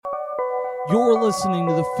You're listening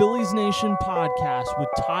to the Phillies Nation podcast with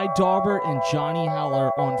Ty Daubert and Johnny Heller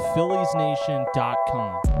on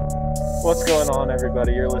PhilliesNation.com. What's going on,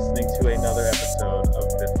 everybody? You're listening to another episode of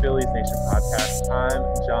the Phillies Nation podcast. I'm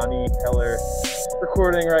Johnny Heller,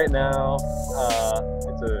 recording right now.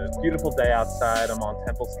 It's a beautiful day outside. I'm on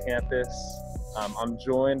Temple's campus. I'm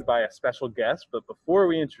joined by a special guest, but before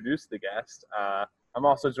we introduce the guest, I'm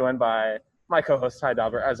also joined by my co-host, Ty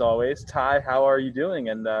Daubert, as always. Ty, how are you doing?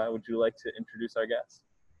 And would you like to introduce our guest?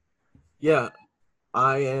 Yeah,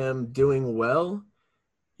 I am doing well.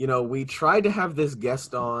 You know, we tried to have this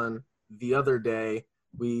guest on the other day.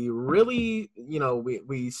 We really,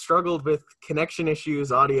 we struggled with connection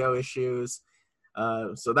issues, audio issues.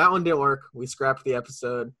 So that one didn't work. We scrapped the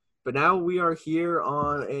episode. But now we are here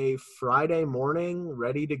on a Friday morning,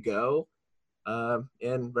 ready to go.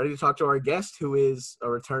 And ready to talk to our guest, who is a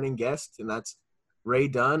returning guest, and that's Ray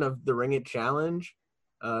Dunn of the Ring It Challenge,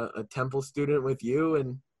 a Temple student with you,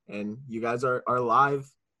 and you guys are live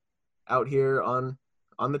out here on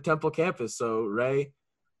the Temple campus. So Ray,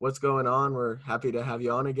 what's going on? We're happy to have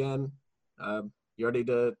you on again. You ready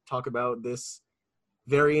to talk about this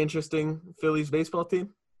very interesting Phillies baseball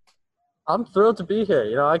team? I'm thrilled to be here.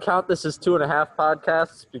 You know, I count this as 2.5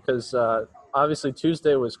 podcasts because obviously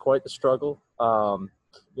Tuesday was quite the struggle.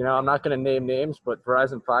 You know, I'm not going to name names, but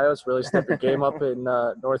Verizon Fios really stepped their game up in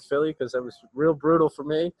North Philly because it was real brutal for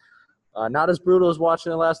me. Not as brutal as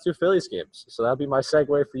watching the last two Phillies games. So that'll be my segue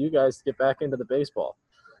for you guys to get back into the baseball.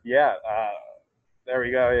 Yeah, there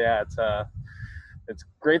we go. Yeah, it's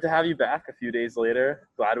great to have you back a few days later.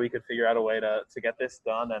 Glad we could figure out a way to get this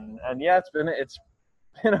done. And yeah, it's been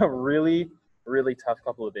a really, really tough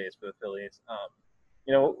couple of days for the Phillies.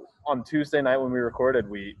 You know, on Tuesday night when we recorded,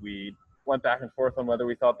 we went back and forth on whether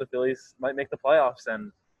we thought the Phillies might make the playoffs.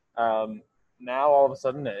 And now all of a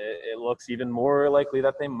sudden it looks even more likely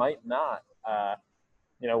that they might not.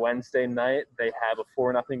 You know, Wednesday night they have a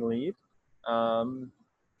 4-0 lead.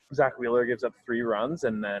 Zach Wheeler gives up 3 runs,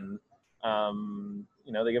 and then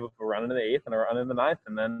you know, they give up a run in the 8th and a run in the 9th,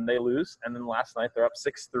 and then they lose. And then last night they're up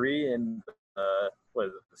 6-3 in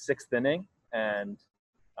the 6th inning. And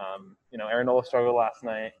you know, Aaron Nola struggled last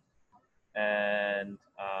night, and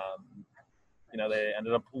you know, they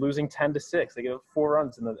ended up losing 10-6. They gave up 4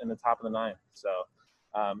 runs in the top of the 9th. So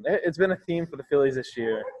it's been a theme for the Phillies this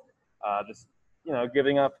year, just, you know,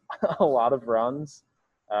 giving up a lot of runs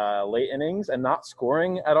late innings and not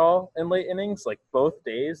scoring at all in late innings. Like both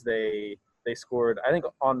days they scored. I think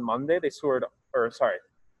on Monday they scored,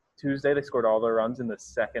 Tuesday they scored all their runs in the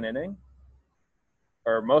 2nd inning.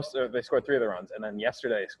 They scored 3 of the runs, and then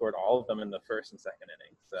yesterday scored all of them in the 1st and 2nd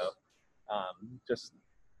inning. So just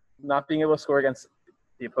not being able to score against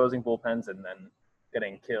the opposing bullpens and then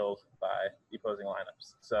getting killed by the opposing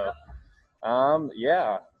lineups. So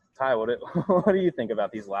yeah, Ty, what do you think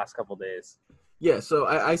about these last couple days? Yeah, so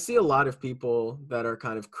I see a lot of people that are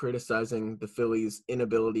kind of criticizing the Phillies'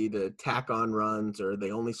 inability to tack on runs, or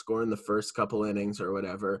they only score in the first couple innings or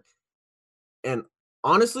whatever. And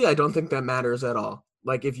honestly, I don't think that matters at all.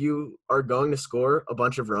 Like, if you are going to score a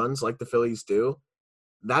bunch of runs like the Phillies do,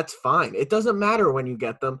 that's fine. It doesn't matter when you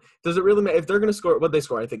get them. Does it really matter if they're going to score? What they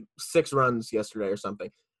score, I think 6 runs yesterday or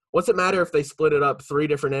something. What's it matter if they split it up 3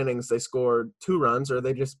 different innings, they scored 2 runs, or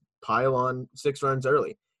they just pile on 6 runs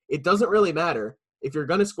early? It doesn't really matter. If you're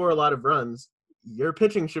going to score a lot of runs, your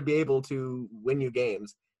pitching should be able to win you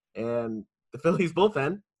games. And the Phillies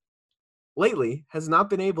bullpen lately has not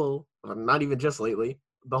been able, not even just lately,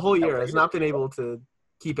 the whole year has not been able to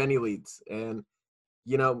keep any leads. And,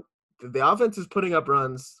 you know, the offense is putting up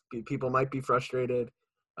runs. People might be frustrated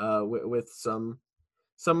with some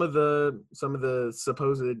of the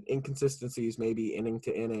supposed inconsistencies, maybe inning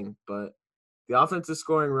to inning, but the offense is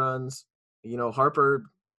scoring runs. You know, Harper,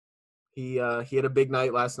 he had a big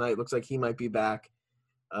night last night. Looks like he might be back.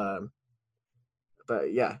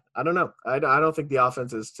 But yeah, I don't know. I don't think the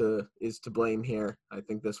offense is to blame here. I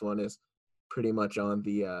think this one is pretty much on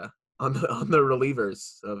the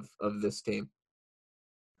relievers of this team.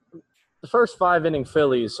 The first 5-inning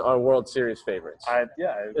Phillies are World Series favorites. I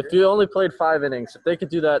agree. If you only played 5 innings, if they could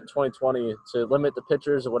do that in 2020 to limit the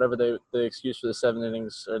pitchers or whatever the excuse for the 7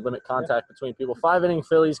 innings or limit contact between people, 5-inning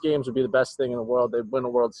Phillies games would be the best thing in the world. They'd win a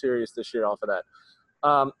World Series this year off of that.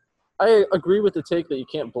 I agree with the take that you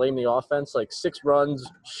can't blame the offense. Like 6 runs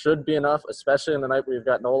should be enough, especially in the night where you've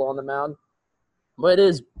got Nola on the mound. But it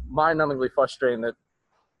is mind-numbingly frustrating that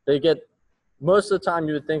they get – most of the time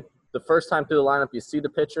you would think the first time through the lineup you see the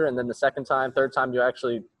pitcher, and then the second time, third time you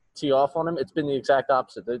actually tee off on him. It's been the exact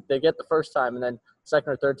opposite. They get the first time, and then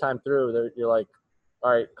second or third time through, you're like,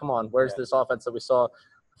 all right, come on, where's this offense that we saw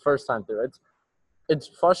the first time through? it's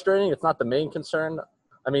frustrating. It's not the main concern.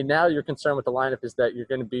 I mean, now your concern with the lineup is that you're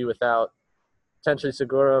going to be without potentially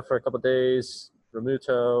Segura for a couple of days,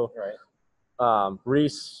 Ramuto,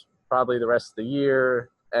 Reese probably the rest of the year,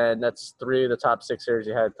 and that's 3 of the top 6 hitters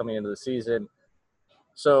you had coming into the season.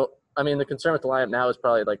 So, I mean, the concern with the lineup now is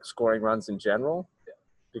probably like scoring runs in general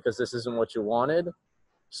because this isn't what you wanted.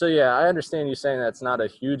 So, yeah, I understand you saying that's not a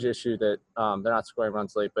huge issue that they're not scoring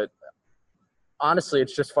runs late, but honestly,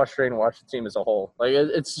 it's just frustrating to watch the team as a whole. Like,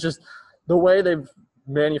 it's just the way they've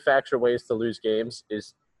manufactured ways to lose games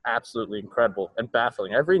is absolutely incredible and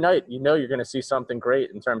baffling. Every night, you know you're going to see something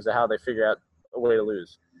great in terms of how they figure out a way to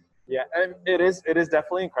lose. Yeah, and it is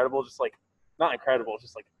definitely incredible, just like not incredible,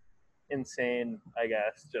 just like insane, I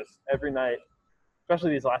guess. Just every night,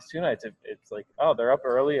 especially these last 2 nights, it's like, oh, they're up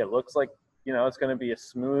early. It looks like, you know, it's going to be a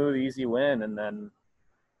smooth, easy win, and then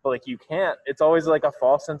but like you can't. It's always like a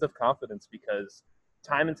false sense of confidence because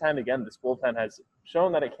time and time again, this bullpen has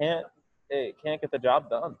shown that it can't get the job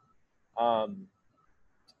done.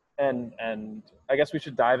 And I guess we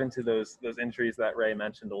should dive into those injuries that Ray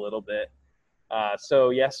mentioned a little bit. So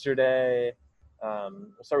yesterday,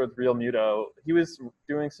 we'll start with Real Muto. He was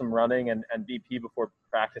doing some running and BP before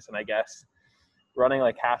practice, and I guess running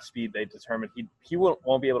like half speed, they determined he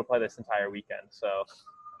won't be able to play this entire weekend. So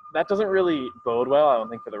that doesn't really bode well, I don't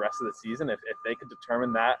think, for the rest of the season. If they could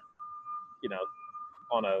determine that, you know,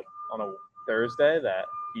 on a Thursday that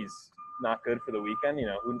he's not good for the weekend, you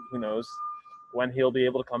know, who knows when he'll be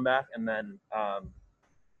able to come back. And then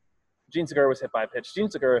Jean Segura was hit by a pitch. Jean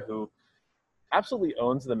Segura, who absolutely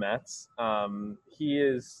owns the Mets.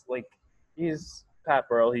 He's Pat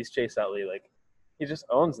Burrell. He's Chase Utley. Like, he just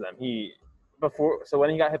owns them. So when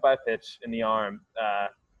he got hit by a pitch in the arm,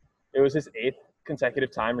 it was his 8th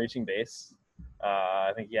consecutive time reaching base.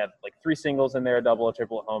 I think he had like 3 singles in there, a double, a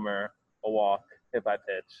triple, a homer, a walk, hit by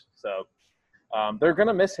pitch. So they're going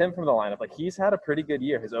to miss him from the lineup. Like, he's had a pretty good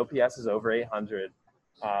year. His OPS is over 800.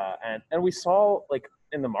 And we saw, like,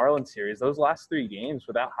 in the Marlins series, those last 3 games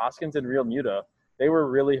without Hoskins and Real Muto, they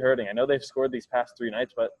were really hurting. I know they've scored these past 3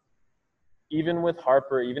 nights, but even with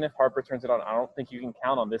Harper, even if Harper turns it on, I don't think you can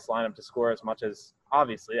count on this lineup to score as much as,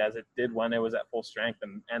 obviously, as it did when it was at full strength.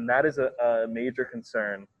 And that is a major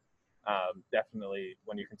concern, definitely,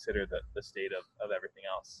 when you consider the state of everything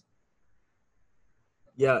else.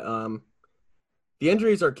 Yeah, the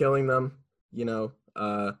injuries are killing them. You know,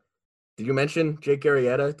 did you mention Jake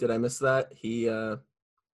Arrieta? Did I miss that? He I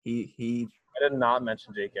did not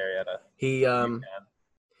mention Jake Arrieta.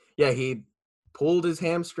 He pulled his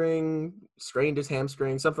hamstring, strained his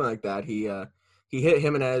hamstring, something like that. He hit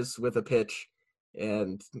Jimenez with a pitch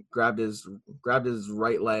and grabbed his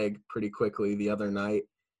right leg pretty quickly the other night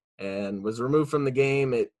and was removed from the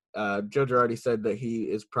game. Joe Girardi said that he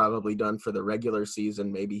is probably done for the regular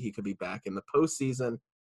season. Maybe he could be back in the postseason.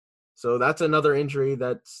 So that's another injury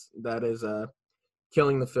that is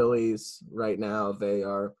killing the Phillies right now. They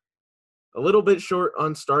are a little bit short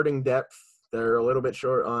on starting depth. They're a little bit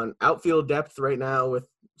short on outfield depth right now with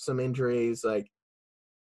some injuries. Like,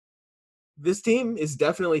 this team is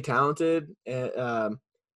definitely talented, but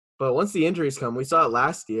once the injuries come, we saw it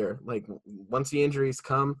last year. Like, once the injuries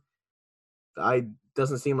come,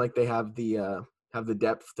 doesn't seem like they have the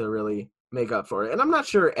depth to really make up for it. And I'm not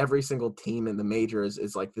sure every single team in the majors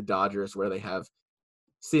is like the Dodgers, where they have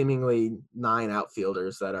seemingly 9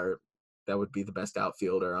 outfielders that would be the best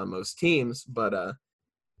outfielder on most teams. But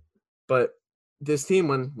this team,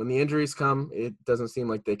 when the injuries come, it doesn't seem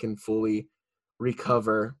like they can fully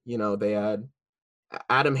recover. You know, they had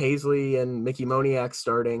Adam Hazley and Mickey Moniak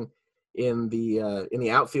starting in the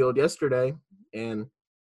outfield yesterday, and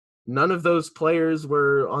none of those players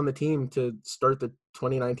were on the team to start the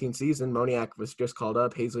 2019 season. Moniak was just called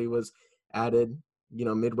up. Hazley was added, you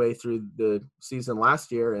know, midway through the season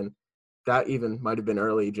last year, and that even might have been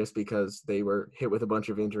early just because they were hit with a bunch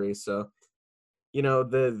of injuries. So, you know,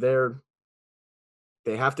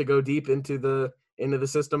 they have to go deep into the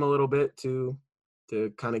system a little bit to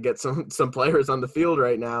kind of get some players on the field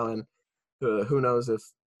right now, and who knows if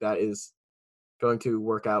that is going to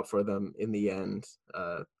work out for them in the end.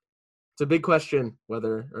 It's a big question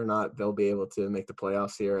whether or not they'll be able to make the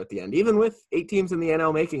playoffs here at the end. Even with 8 teams in the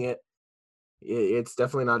NL making it, it's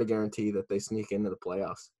definitely not a guarantee that they sneak into the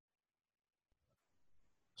playoffs.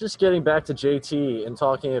 Just getting back to JT and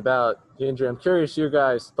talking about the injury, I'm curious your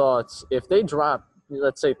guys' thoughts. If they drop,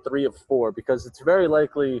 let's say 3 of 4, because it's very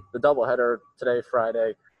likely the doubleheader today,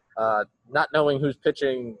 Friday, not knowing who's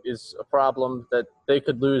pitching is a problem, that they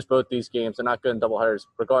could lose both these games. They're not good in doubleheaders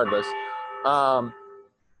regardless.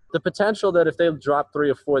 The potential that if they drop 3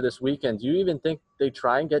 or 4 this weekend, do you even think they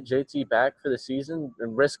try and get JT back for the season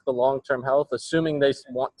and risk the long-term health, assuming they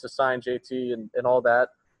want to sign JT and all that?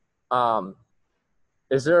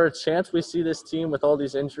 Is there a chance we see this team with all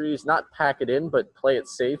these injuries not pack it in but play it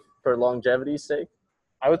safe for longevity's sake?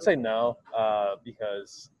 I would say no,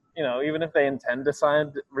 because even if they intend to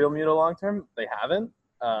sign Real Muto long term, they haven't,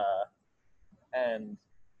 and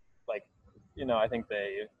I think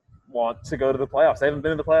they want to go to the playoffs. They haven't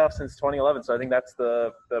been in the playoffs since 2011, so I think that's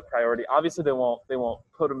the priority. Obviously, they won't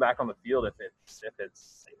put him back on the field if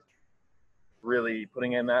it's really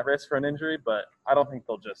putting in that risk for an injury, but I don't think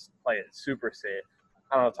they'll just play it super safe.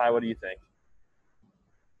 I don't know, Ty, what do you think?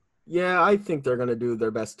 Yeah, I think they're going to do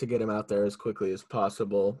their best to get him out there as quickly as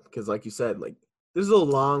possible because, like you said, this is a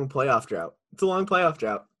long playoff drought. It's a long playoff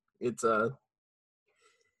drought. It's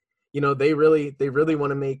they really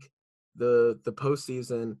want to make the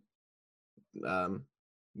postseason.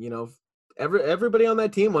 Everybody on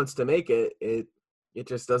that team wants to make it. It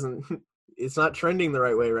just doesn't. It's not trending the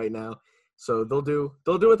right way right now. So they'll do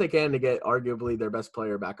what they can to get arguably their best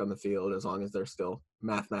player back on the field as long as they're still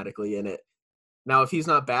mathematically in it. Now, if he's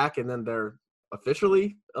not back and then they're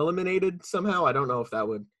officially eliminated somehow, I don't know if that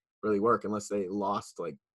would really work unless they lost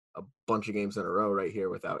a bunch of games in a row right here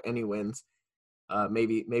without any wins.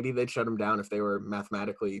 Maybe they'd shut them down if they were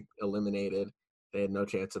mathematically eliminated. They had no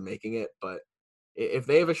chance of making it. But if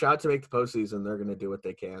they have a shot to make the postseason, they're going to do what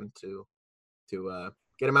they can to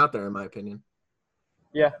get him out there, in my opinion.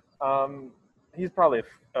 Yeah, he's probably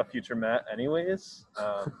a future Met anyways.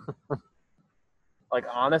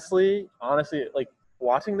 Honestly,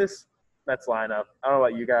 watching this Mets lineup, I don't know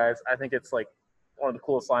about you guys. I think it's one of the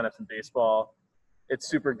coolest lineups in baseball. It's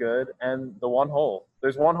super good, and there's one hole,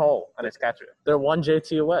 and it's catcher. They're one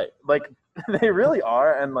JT away. They really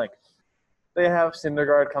are, and they have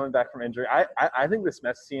Syndergaard coming back from injury. I think this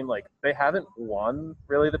Mets team, they haven't won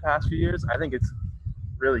really the past few years. I think it's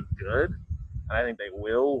really good, and I think they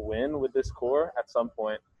will win with this core at some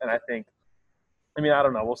point. And I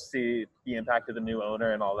don't know. We'll see the impact of the new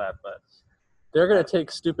owner and all that, but they're going to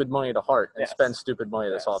take stupid money to heart and spend stupid money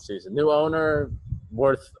this offseason. New owner,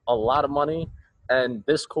 worth a lot of money, and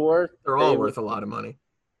this core – They're all worth a lot of money.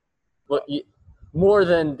 But more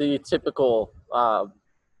than the typical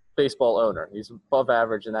baseball owner. He's above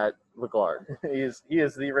average in that regard. He is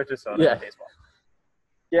the richest owner in baseball.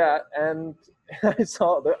 Yeah, and I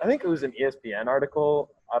saw – I think it was an ESPN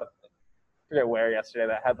article – I forget where yesterday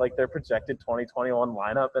that had their projected 2021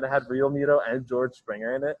 lineup, and it had Real Muto and George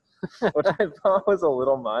Springer in it, which I thought was a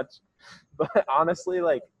little much. But honestly,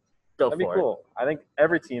 that'd be cool. I think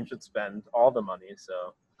every team should spend all the money,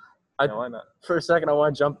 so why not? For a second, I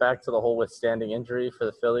want to jump back to the whole withstanding injury for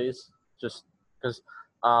the Phillies, just because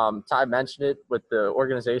Ty mentioned it with the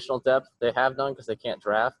organizational depth they have done because they can't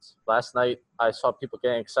draft. Last night, I saw people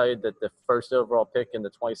getting excited that the first overall pick in the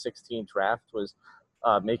 2016 draft was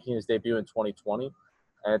making his debut in 2020.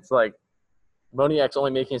 And it's Moniak's only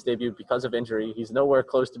making his debut because of injury. He's nowhere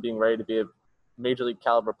close to being ready to be a major league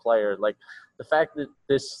caliber player. The fact that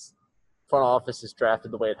this front office is drafted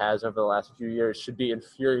the way it has over the last few years should be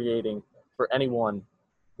infuriating for anyone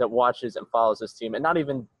that watches and follows this team. And not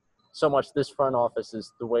even so much this front office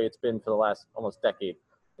is the way it's been for the last almost decade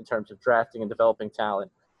in terms of drafting and developing talent.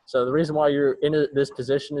 So the reason why you're in this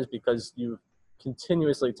position is because you've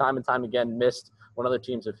continuously, time and time again, missed when other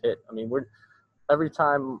teams have hit. Every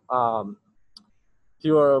time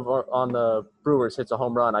Fewer on the Brewers hits a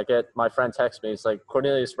home run, I get my friend text me. It's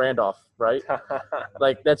Cornelius Randolph, right?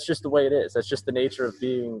 That's just the way it is. That's just the nature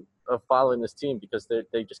of following this team because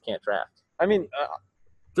they just can't draft.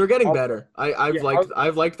 They're getting better.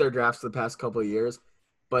 I've liked their drafts the past couple of years,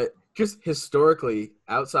 but just historically,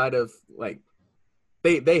 outside of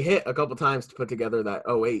they hit a couple times to put together that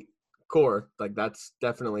 08 core. That's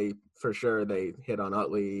definitely for sure. They hit on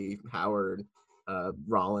Utley, Howard,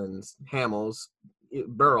 Rollins, Hamels,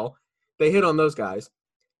 Burrell. They hit on those guys,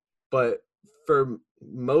 but for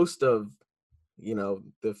most of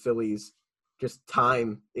the Phillies just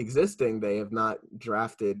time existing, they have not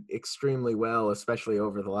drafted extremely well, especially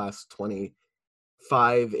over the last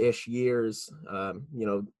 25-ish years.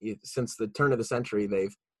 Since the turn of the century,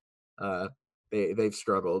 they've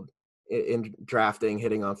struggled in drafting,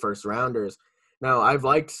 hitting on first rounders. Now, I've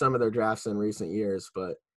liked some of their drafts in recent years,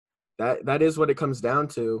 but that is what it comes down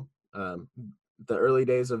to. The early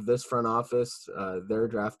days of this front office, their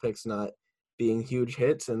draft picks not being huge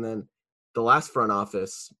hits, and then the last front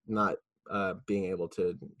office not being able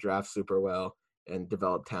to draft super well and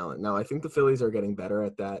develop talent. Now, I think the Phillies are getting better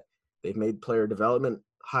at that. They've made player development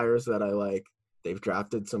hires that I like. They've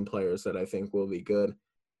drafted some players that I think will be good.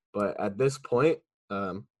 But at this point,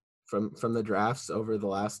 from the drafts over the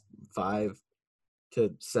last 5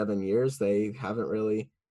 to 7 years. They haven't really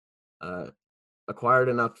acquired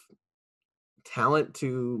enough talent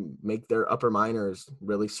to make their upper minors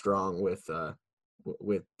really strong with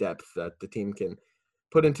depth that the team can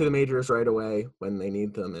put into the majors right away when they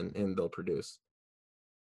need them, and they'll produce.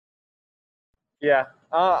 Yeah,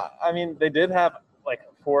 I mean, they did have like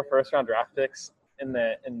 4 first-round draft picks in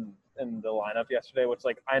the lineup yesterday, which,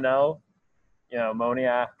 like, I know,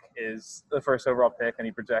 Moniak is the first overall pick, and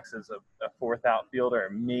he projects as a 4th outfielder,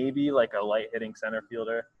 maybe like a light-hitting center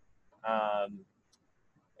fielder.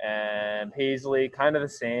 And Paisley, kind of the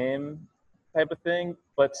same type of thing,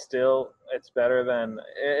 but still, it's better than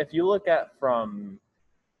if you look at from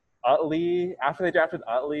Utley, after they drafted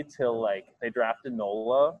Utley till like they drafted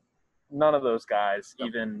Nola. None of those guys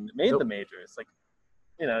even made the majors. Like,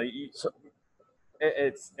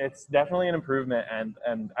 it's definitely an improvement,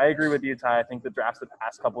 and I agree with you, Ty. I think the drafts the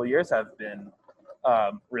past couple of years have been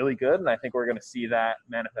really good, and I think we're going to see that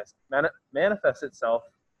manifest itself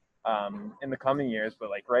in the coming years. But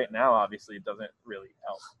like right now, obviously, it doesn't really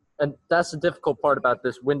help. And that's the difficult part about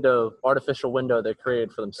this artificial window they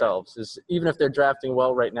created for themselves, is even if they're drafting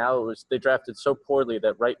well right now, they drafted so poorly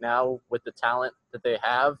that right now, with the talent that they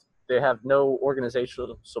have no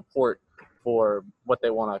organizational support for what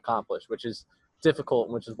they want to accomplish, which is difficult,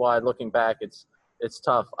 which is why, looking back, it's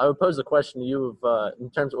tough. I would pose the question to you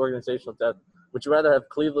in terms of organizational depth, would you rather have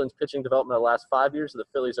Cleveland's pitching development of the last 5 years or the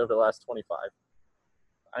Phillies over the last 25?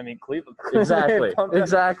 I mean, Cleveland.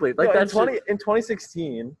 Exactly. Like in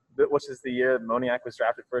 2016, which is the year Moniak was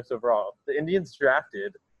drafted first overall, the Indians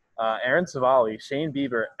drafted Aaron Savali, Shane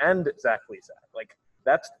Bieber, and Zach Plesac. Like,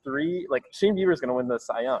 that's 3. Like, Shane Bieber is going to win the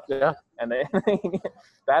Cy Young. Yeah. And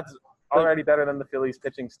that's already better than the Phillies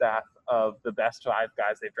pitching staff of the best 5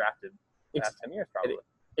 guys they've drafted in the past 10 years, probably.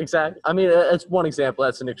 Exactly. I mean, it's one example.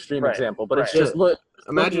 That's an extreme example, but it's just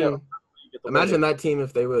imagine that team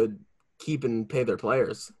if they would keep and pay their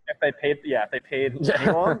players. If they paid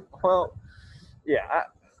anyone, well, yeah,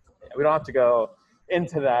 we don't have to go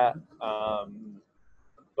into that.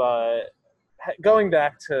 But going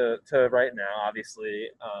back to right now, obviously,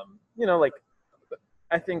 like,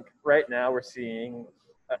 I think right now we're seeing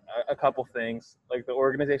a couple things, like the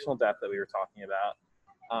organizational depth that we were talking about.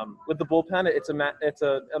 With the bullpen, it's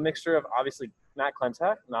a mixture of, obviously, Matt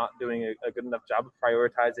Klentak not doing a good enough job of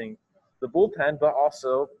prioritizing the bullpen, but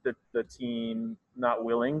also the team not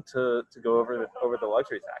willing to go over the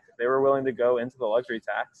luxury tax. If they were willing to go into the luxury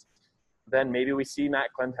tax, then maybe we see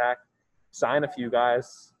Matt Klentak sign a few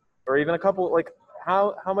guys, or even a couple. Like,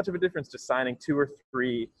 how much of a difference does signing 2 or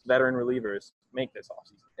 3 veteran relievers make this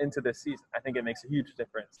offseason into this season? I think it makes a huge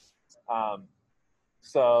difference. I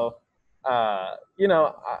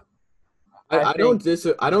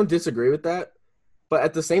don't disagree with that. But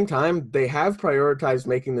at the same time, they have prioritized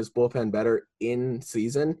making this bullpen better in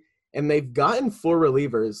season, and they've gotten 4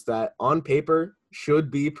 relievers that on paper should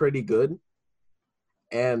be pretty good,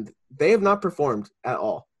 and they have not performed at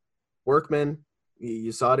all. Workman,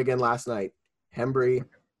 you saw it again last night. Hembry,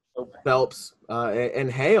 Phelps, and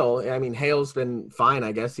Hale. I mean, Hale's been fine.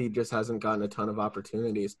 I guess he just hasn't gotten a ton of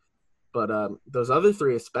opportunities. But those other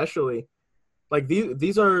 3 especially, like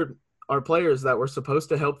these are players that were supposed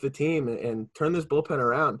to help the team and turn this bullpen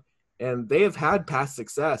around, and they have had past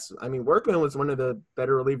success. I mean, Workman was one of the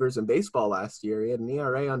better relievers in baseball last year. He had an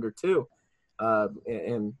ERA under 2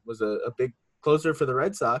 and was a big closer for the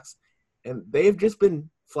Red Sox, and they've just been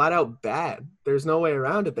flat out bad. There's no way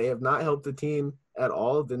around it. They have not helped the team at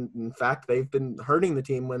all. In fact, they've been hurting the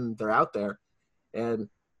team when they're out there. And,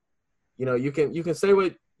 you can say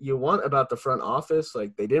what you want about the front office.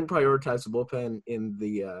 Like, they didn't prioritize the bullpen in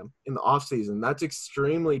the off season. That's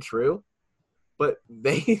extremely true, but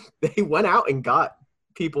they went out and got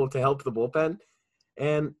people to help the bullpen,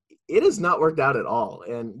 and it has not worked out at all.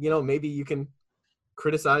 And maybe you can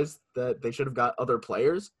criticize that they should have got other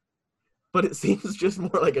players, but it seems just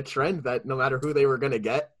more like a trend that no matter who they were going to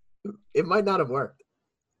get, it might not have worked.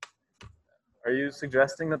 Are you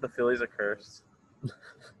suggesting that the Phillies are cursed?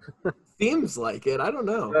 Seems like it. I don't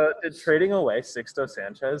know. Did trading away Sixto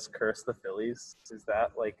Sanchez curse the Phillies? Is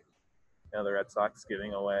that like, the Red Sox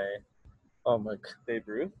giving away Babe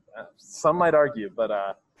Ruth? Some might argue, but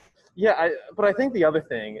but I think the other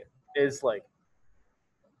thing is, like,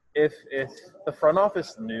 if the front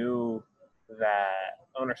office knew that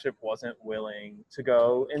ownership wasn't willing to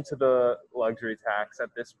go into the luxury tax at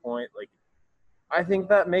this point, like, I think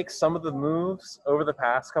that makes some of the moves over the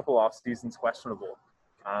past couple off seasons questionable.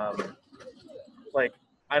 Like,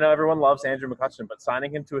 I know everyone loves Andrew McCutchen, but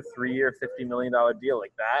signing him to a 3-year, $50 million deal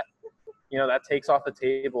like that, that takes off the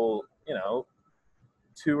table,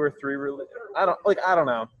 2 or 3 I don't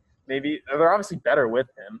know. Maybe they're obviously better with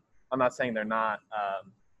him. I'm not saying they're not.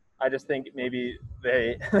 I just think maybe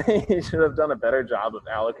they should have done a better job of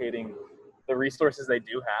allocating the resources they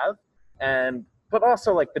do have. But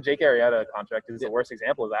also like the Jake Arrieta contract is the worst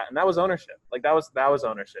example of that. And that was ownership. Like that was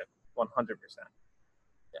ownership 100%.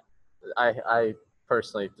 I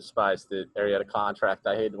personally despised the Arrieta contract.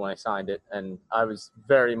 I hated when I signed it, and I was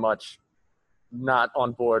very much not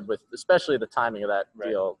on board with, especially the timing of that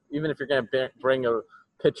deal. Even if you're going to bring a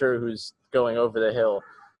pitcher who's going over the hill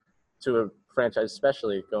to a franchise,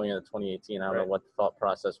 especially going into 2018, I don't know what the thought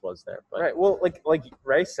process was there. But. Right. Well, like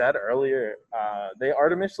Ray said earlier, they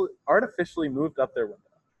artificially moved up their window.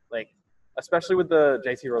 Like, especially with the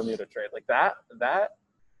JT Realmuto trade, like that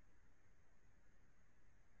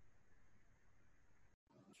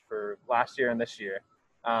for last year and this year.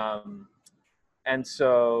 And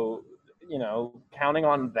so, counting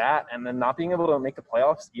on that and then not being able to make the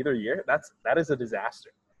playoffs either year, that is a disaster.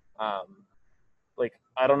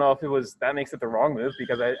 I don't know if that makes it the wrong move,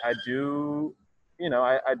 because I do,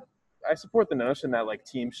 I support the notion that like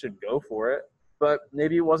teams should go for it, but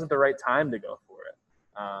maybe it wasn't the right time to go for it.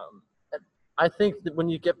 I think that when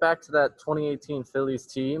you get back to that 2018 Phillies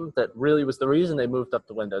team, that really was the reason they moved up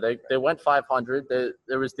the window. They went 500.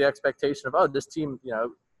 There was the expectation of, oh, this team,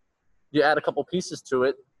 you add a couple pieces to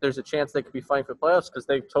it, there's a chance they could be fighting for playoffs, because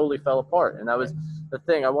they totally fell apart. And that was the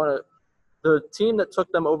thing. The team that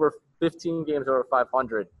took them over 15 games over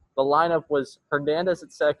 500, the lineup was Hernandez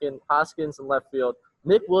at second, Hoskins in left field,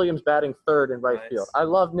 Nick Williams batting third in right field. I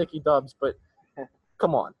love Nicky Dubs, but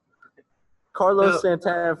come on. Carlos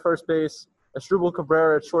Santana at first base, Asdrubal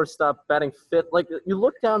Cabrera at shortstop batting fifth. Like, you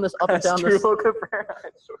look down this up and down this.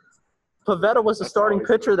 Pivetta was the starting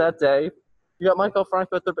pitcher that day. You got Michael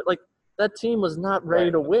Franco at third, but like that team was not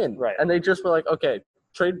ready to win. Right. And they just were like, okay,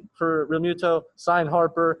 trade for Realmuto, sign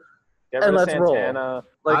Harper, Get rid and of let's Santana.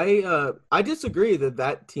 roll. I disagree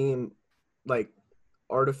that team like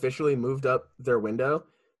artificially moved up their window.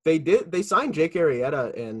 They signed Jake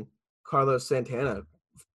Arrieta and Carlos Santana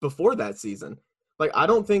before that season. Like, I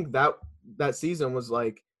don't think that season was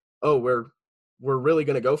like, oh, we're really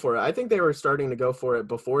going to go for it. I think they were starting to go for it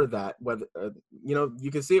before that. Whether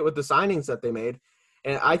you can see it with the signings that they made,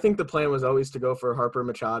 and I think the plan was always to go for Harper,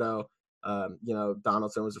 Machado.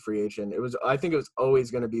 Donaldson was a free agent. I think it was always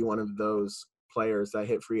going to be one of those players that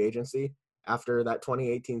hit free agency after that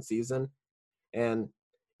 2018 season. And,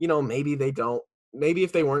 maybe they don't, maybe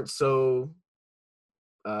if they weren't so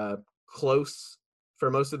close for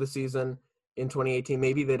most of the season in 2018,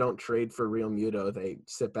 maybe they don't trade for Realmuto. They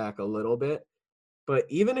sit back a little bit. But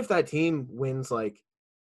even if that team wins like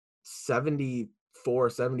 74,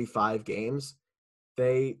 75 games,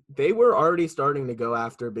 they were already starting to go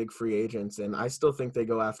after big free agents, and I still think they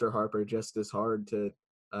go after Harper just as hard to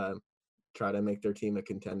try to make their team a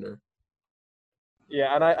contender.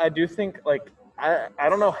 Yeah, and I do think, like, I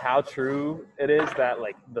don't know how true it is that,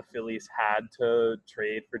 like, the Phillies had to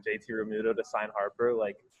trade for JT Realmuto to sign Harper.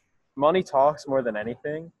 Like, money talks more than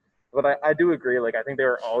anything. But I do agree. Like, I think they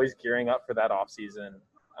were always gearing up for that offseason.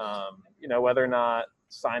 Whether or not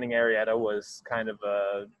signing Arrieta was kind of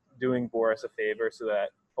doing Boris a favor so that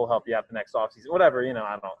he'll help you out the next offseason. Whatever,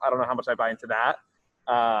 I don't know how much I buy into that.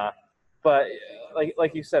 But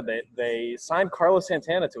like you said, they signed Carlos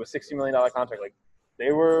Santana to a $60 million contract. Like,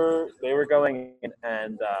 they were going in,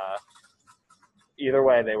 and either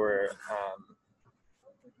way they were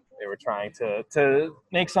trying to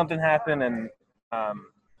make something happen. And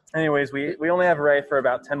anyways, we only have Ray for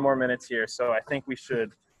about 10 more minutes here, so I think we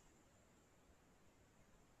should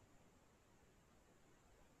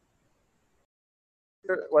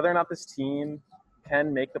whether or not this team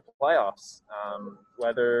can make the playoffs,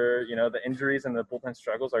 whether the injuries and the bullpen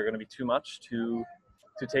struggles are going to be too much to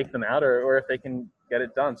take them out, or if they can get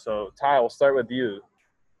it done. So Ty, we'll start with you.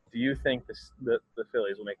 Do you think the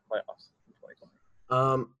Phillies will make the playoffs in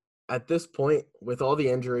 2020? At this point, with all the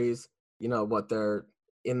injuries, they're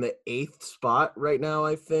in the 8th spot right now,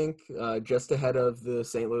 I think, just ahead of the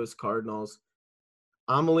St. Louis Cardinals.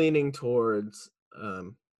 I'm leaning towards,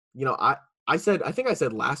 I think I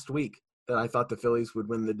said last week that I thought the Phillies would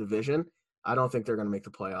win the division. I don't think they're going to make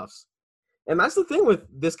the playoffs. And that's the thing with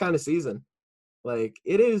this kind of season. Like,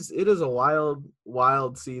 it is a wild,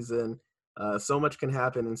 wild season. So much can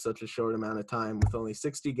happen in such a short amount of time with only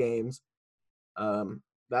 60 games.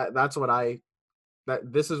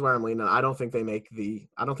 This is where I'm leaning. I don't think they make the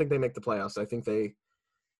playoffs. I think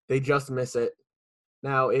they just miss it.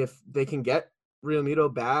 Now, if they can get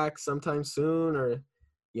Realmuto back sometime soon, or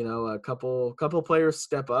a couple players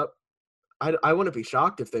step up, I wouldn't be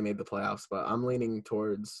shocked if they made the playoffs. But I'm leaning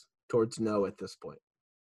towards no at this point.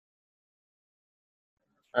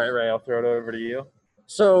 All right, Ray, I'll throw it over to you.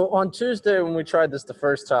 So on Tuesday when we tried this the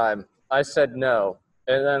first time, I said no.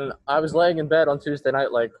 And then I was laying in bed on Tuesday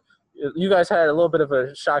night like, you guys had a little bit of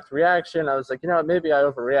a shocked reaction. I was like, you know what, maybe I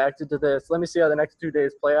overreacted to this. Let me see how the next 2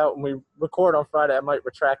 days play out. When we record on Friday, I might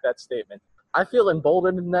retract that statement. I feel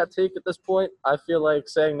emboldened in that take at this point. I feel like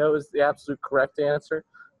saying no is the absolute correct answer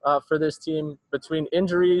for this team. Between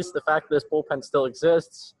injuries, the fact that this bullpen still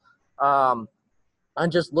exists, I'm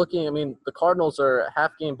just looking. I mean, the Cardinals are a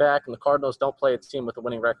half game back, and the Cardinals don't play a team with a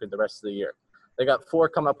winning record the rest of the year. They got 4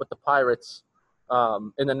 coming up with the Pirates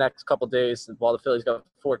in the next couple of days, while the Phillies got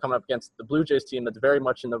 4 coming up against the Blue Jays team that's very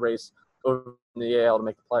much in the race over in the AL to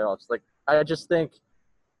make the playoffs. Like, I just think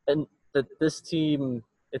that this team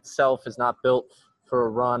itself is not built for a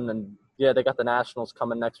run. And, yeah, they got the Nationals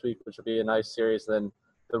coming next week, which will be a nice series. Then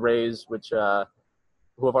the Rays, which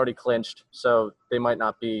who have already clinched, so they might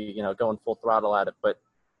not be, going full throttle at it. But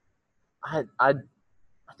I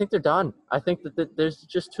think they're done. I think that there's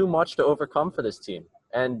just too much to overcome for this team,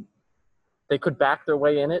 and they could back their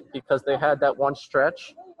way in it because they had that one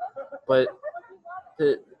stretch. But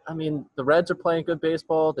the Reds are playing good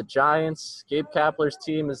baseball. The Giants, Gabe Kapler's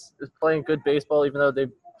team is playing good baseball, even though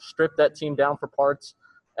they've stripped that team down for parts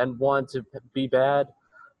and wanted to be bad.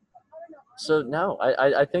 So no,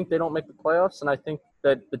 I think they don't make the playoffs, and I think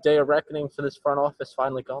that the day of reckoning for this front office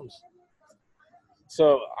finally comes.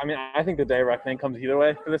 So, I think the day of reckoning comes either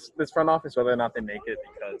way for this front office, whether or not they make it,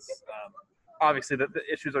 because obviously the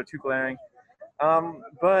issues are too glaring.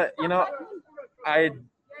 But, I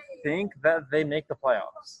think that they make the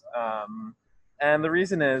playoffs. And the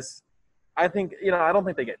reason is, I think, I don't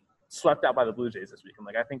think they get swept out by the Blue Jays this weekend.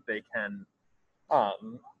 Like, I think they can,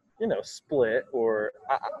 split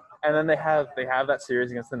and then they have that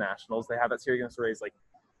series against the Nationals. They have that series against the Rays. Like,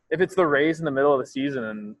 if it's the Rays in the middle of the season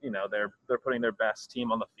and, they're putting their best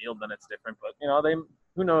team on the field, then it's different. But,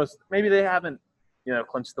 who knows? Maybe they haven't,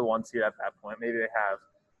 clinched the 1 seed at that point. Maybe they have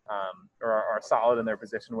or are solid in their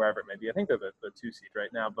position wherever it may be. I think they're the 2 seed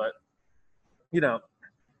right now. But,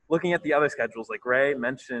 looking at the other schedules, like Ray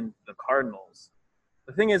mentioned the Cardinals.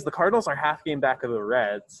 The thing is, the Cardinals are half game back of the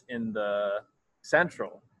Reds in the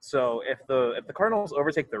Central. So if the Cardinals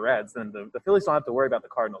overtake the Reds, then the Phillies don't have to worry about the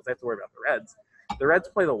Cardinals. They have to worry about the Reds. The Reds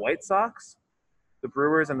play the White Sox, the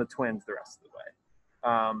Brewers, and the Twins the rest of the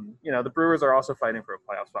way. The Brewers are also fighting for a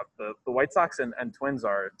playoff spot. The White Sox and Twins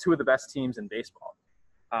are 2 of the best teams in baseball.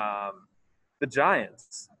 The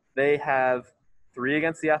Giants, they have 3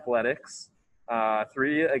 against the Athletics, 4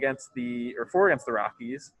 against the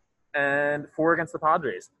Rockies, and 4 against the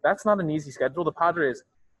Padres. That's not an easy schedule. The Padres,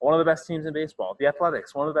 one of the best teams in baseball. The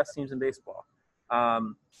Athletics, one of the best teams in baseball.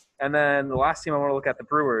 And then the last team I want to look at, the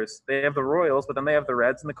Brewers, they have the Royals, but then they have the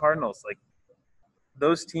Reds and the Cardinals. Like,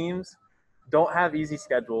 those teams don't have easy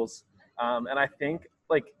schedules. And I think,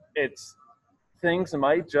 things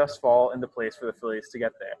might just fall into place for the Phillies to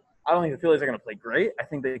get there. I don't think the Phillies are going to play great. I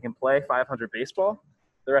think they can play 500 baseball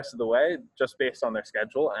the rest of the way just based on their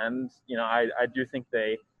schedule. And, I do think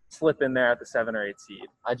they slip in there at the 7 or 8 seed.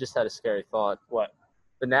 I just had a scary thought. What?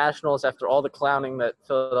 The Nationals, after all the clowning that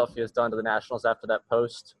Philadelphia has done to the Nationals after that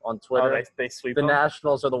post on Twitter, they sweep the them?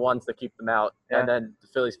 Nationals are the ones that keep them out, Yeah. and then the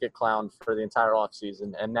Phillies get clowned for the entire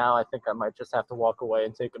offseason. And now I think I might just have to walk away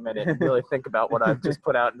and take a minute and really think about what I've just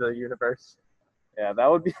put out into the universe. Yeah, that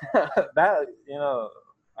would be that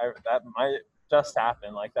that might just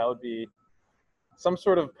happen. Like, that would be some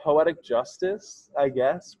sort of poetic justice, I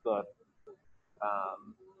guess. But I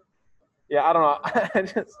don't know. I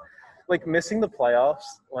just missing the playoffs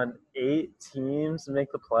when 8 teams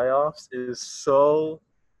make the playoffs is so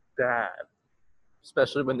bad.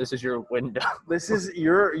 Especially when this is your window. This is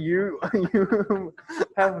you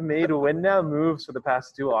have made win now moves for the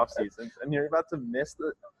past 2 off seasons, and you're about to miss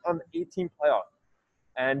an 18 playoff.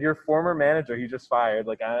 And your former manager, he just fired.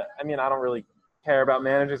 I don't really care about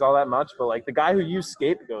managers all that much, but the guy who you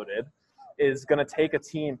scapegoated is going to take a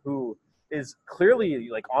team who is clearly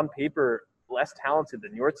on paper less talented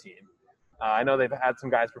than your team. I know they've had some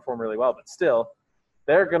guys perform really well, but still,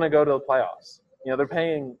 they're going to go to the playoffs. They're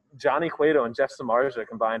paying Johnny Cueto and Jeff Samardzija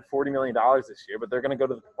combined $40 million this year, but they're going to go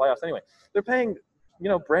to the playoffs anyway. They're paying,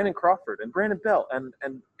 Brandon Crawford and Brandon Belt and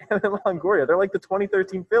Longoria. They're like the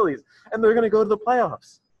 2013 Phillies, and they're going to go to the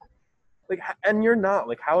playoffs. And you're not.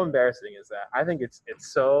 How embarrassing is that? I think it's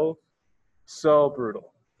so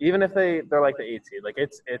brutal. Even if they're like the 8 seed,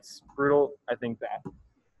 it's brutal. I think that.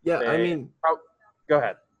 Yeah, go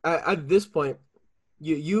ahead. At this point,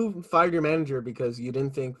 you fired your manager because you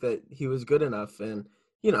didn't think that he was good enough, and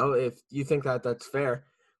if you think that, that's fair.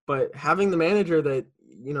 But having the manager that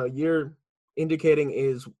you're indicating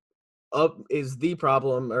is the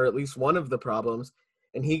problem, or at least one of the problems,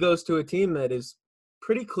 and he goes to a team that is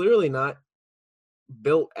pretty clearly not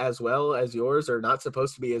built as well as yours, or not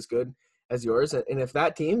supposed to be as good as yours. And if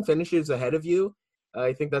that team finishes ahead of you,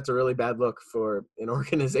 I think that's a really bad look for an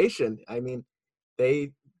organization. I mean,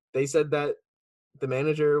 they said that the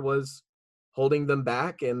manager was holding them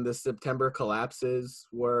back, and the September collapses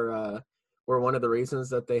were one of the reasons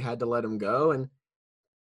that they had to let him go. And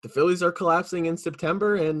the Phillies are collapsing in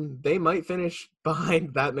September, and they might finish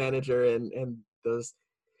behind that manager and those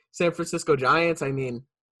San Francisco Giants. I mean,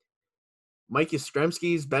 Mike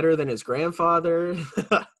Yastrzemski's better than his grandfather.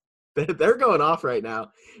 They're going off right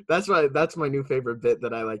now. That's my new favorite bit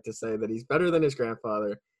that I like to say, that he's better than his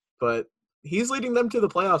grandfather. But he's leading them to the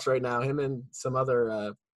playoffs right now, him and some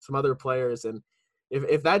other players. And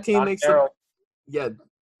if that team makes some,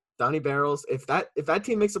 Donnie Barrels, if that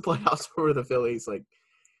team makes the playoffs over the Phillies, like,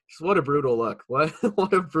 just what a brutal look. What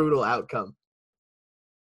a brutal outcome.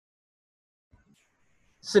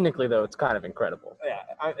 Cynically, though, it's kind of incredible.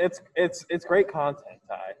 Yeah, it's great content,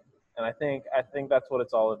 Ty, and I think that's what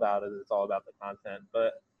it's all about. Is it's all about the content.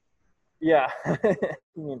 But yeah, I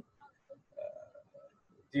mean,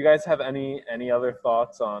 do you guys have any other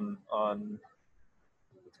thoughts on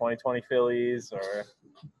the 2020 Phillies? Or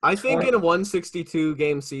I think in a 162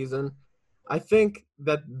 game season, I think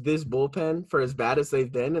that this bullpen, for as bad as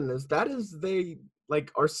they've been and as bad as they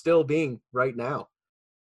are still being right now,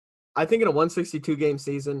 I think in a 162 game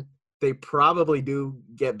season, they probably do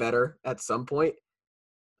get better at some point.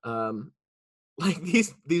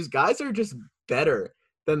 These guys are just better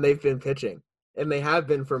than they've been pitching, and they have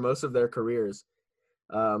been for most of their careers.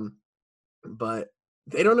 But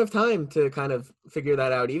they don't have time to kind of figure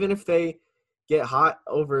that out. Even if they get hot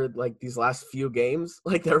over these last few games,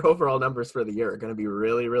 their overall numbers for the year are going to be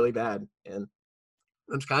really, really bad. And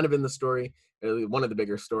it's kind of in the story, one of the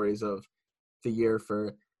bigger stories of the year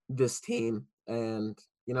for this team. And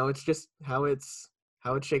it's just how it's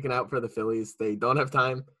shaken out for the Phillies. They don't have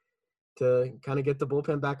time to kind of get the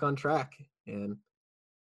bullpen back on track, and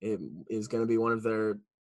it is going to be one of their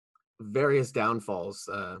various downfalls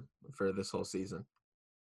for this whole season.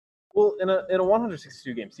 Well, in a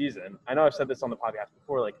 162 game season, I know I've said this on the podcast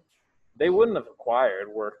before, they wouldn't have acquired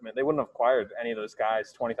Workman. They wouldn't have acquired any of those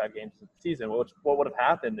guys 25 games into the season. What would have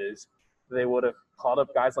happened is they would have called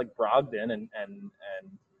up guys like Brogdon and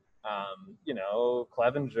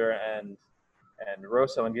Clevenger and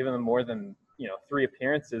Rosso, and given them more than 3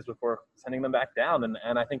 appearances before sending them back down.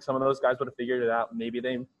 And I think some of those guys would have figured it out. Maybe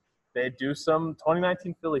they do some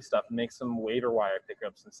 2019 Philly stuff and make some waiver wire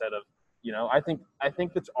pickups instead of, I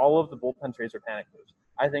think that all of the bullpen trades are panic moves.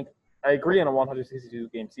 I agree in a 162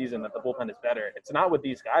 game season that the bullpen is better. It's not with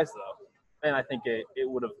these guys though, and I think it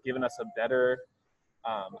would have given us a better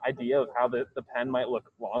idea of how the pen might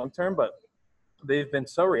look long term. But they've been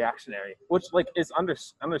so reactionary, which is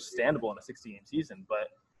understandable in a 60 game season, but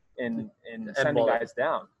in sending guys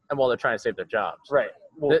down. And while they're trying to save their jobs. Right.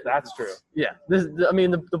 Well, that's true. Yeah.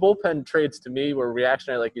 The bullpen trades to me were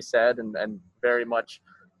reactionary, like you said, and very much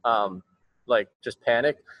just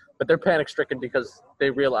panic. But they're panic stricken because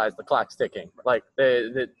they realize the clock's ticking. I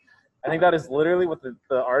think that is literally what the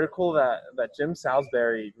article that Jim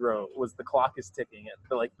Salisbury wrote was. The clock is ticking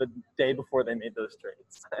the day before they made those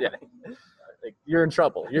trades. Yeah. You're in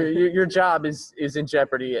trouble. Your job is in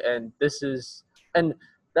jeopardy, and that's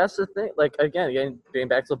the thing. Again, getting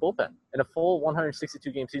back to the bullpen. In a full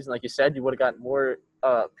 162 game season, like you said, you would have gotten more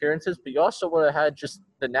appearances, but you also would have had just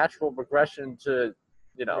the natural regression to,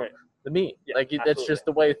 right. the mean. Yeah, that's just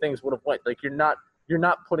the way things would have went. You're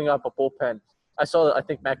not putting up a bullpen. I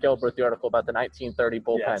think Matt Gelb wrote the article about the 1930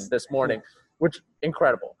 bullpen this morning, which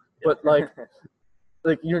incredible. Yeah.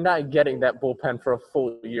 But you're not getting that bullpen for a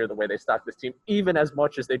full year the way they stocked this team, even as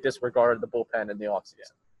much as they disregarded the bullpen in the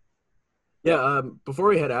offseason. Yeah. Before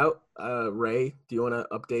we head out, Ray, do you want to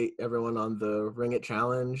update everyone on the Ring It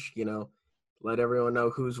Challenge? Let everyone know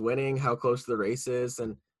who's winning, how close the race is,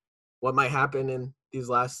 and what might happen in these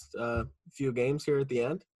last few games here at the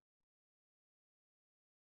end?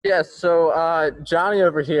 Yeah, so Johnny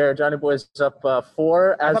over here, Johnny Boy's up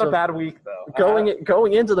 4. I've had a bad week, though.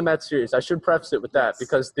 Going into the Mets series, I should preface it with that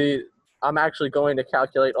because I'm actually going to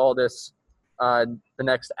calculate all this the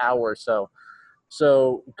next hour or so.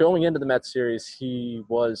 So going into the Mets series, he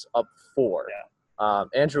was up 4. Yeah.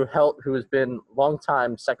 Andrew Helt, who has been long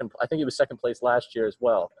time second, I think he was second place last year as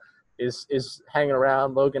well, is hanging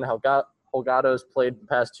around. Logan Holgado's played the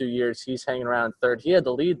past 2 years. He's hanging around third. He had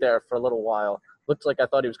the lead there for a little while. Looked like I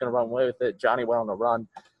thought he was going to run away with it. Johnny went on the run.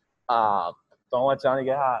 Don't let Johnny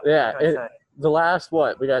get hot. Yeah. The last,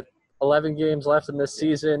 we got 11 games left in this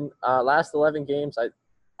season. Last 11 games,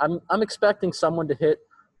 I'm expecting someone to hit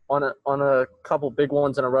on a couple big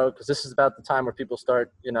ones in a row, because this is about the time where people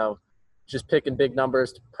start, just picking big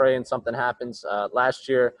numbers, praying something happens. Last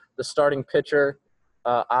year, the starting pitcher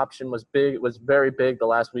option was very big the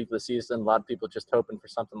last week of the season. A lot of people just hoping for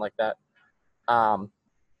something like that.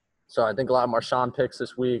 So I think a lot of Marshawn picks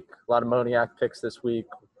this week, a lot of Moniak picks this week,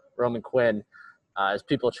 Roman Quinn, as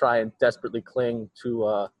people try and desperately cling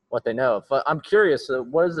to what they know. But I'm curious,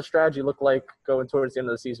 what does the strategy look like going towards the end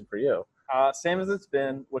of the season for you? Same as it's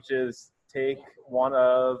been, which is take one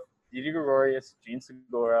of Didi Gregorius, Gene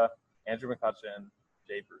Segura, Andrew McCutchen,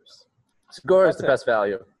 Jay Bruce. Segura is the best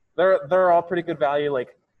value. They're all pretty good value.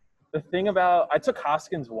 Like, the thing about – I took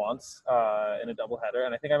Hoskins once in a doubleheader,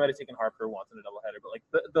 and I think I might have taken Harper once in a doubleheader. But, like,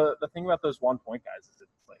 the thing about those 1-point guys is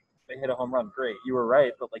it's like they hit a home run, great. You were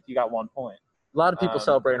right, but, like, you got 1 point. A lot of people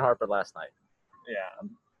celebrating Harper last night. Yeah.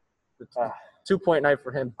 2-point night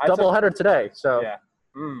for him. Doubleheader today. So yeah.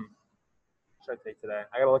 Should I take today?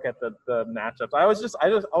 I gotta look at the matchups. I always just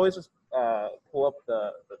pull up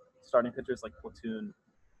the starting pitchers, like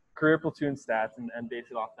career platoon stats and base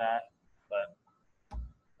it off that. But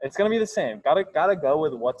it's gonna be the same. Gotta go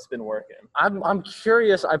with what's been working. I'm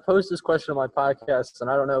curious. I posed this question on my podcast, and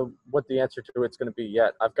I don't know what the answer to it's gonna be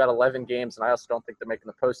yet. I've got 11 games, and I also don't think they're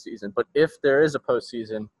making the postseason. But if there is a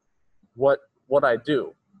postseason, what I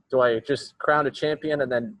do? Do I just crown a champion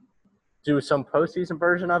and then do some postseason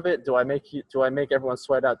version of it? Do I make everyone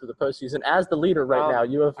sweat out through the postseason? As the leader right now,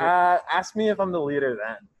 you have ask me if I'm the leader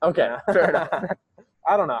then. Okay, yeah. Fair enough.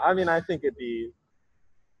 I don't know. I mean, I think it'd be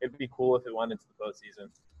cool if it went into the postseason.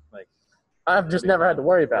 Like, I've just never had to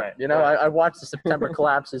worry about it. Right. I watched the September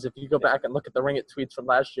collapses. If you go back and look at the Ring It tweets from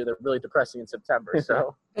last year, they're really depressing in September.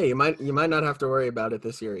 So hey, you might not have to worry about it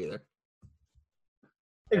this year either.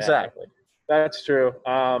 Exactly. That's true.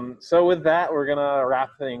 So with that, we're going to wrap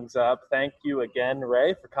things up. Thank you again,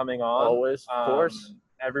 Ray, for coming on. Always, of course.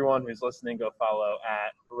 Everyone who's listening, go follow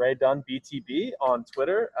at Ray Dunn BTB on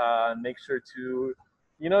Twitter. Make sure to,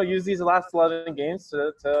 use these last 11 games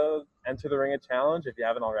to enter the Ring It Challenge if you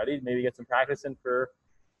haven't already. Maybe get some practice in for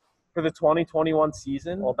the 2021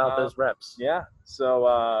 season. All about those reps. Yeah.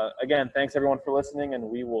 So, again, thanks, everyone, for listening, and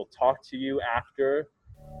we will talk to you after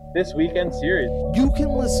this weekend series. You can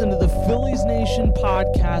listen to the Phillies Nation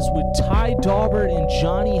podcast with Ty Daubert and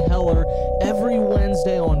Johnny Heller every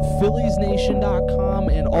Wednesday on PhilliesNation.com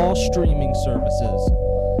and all streaming services.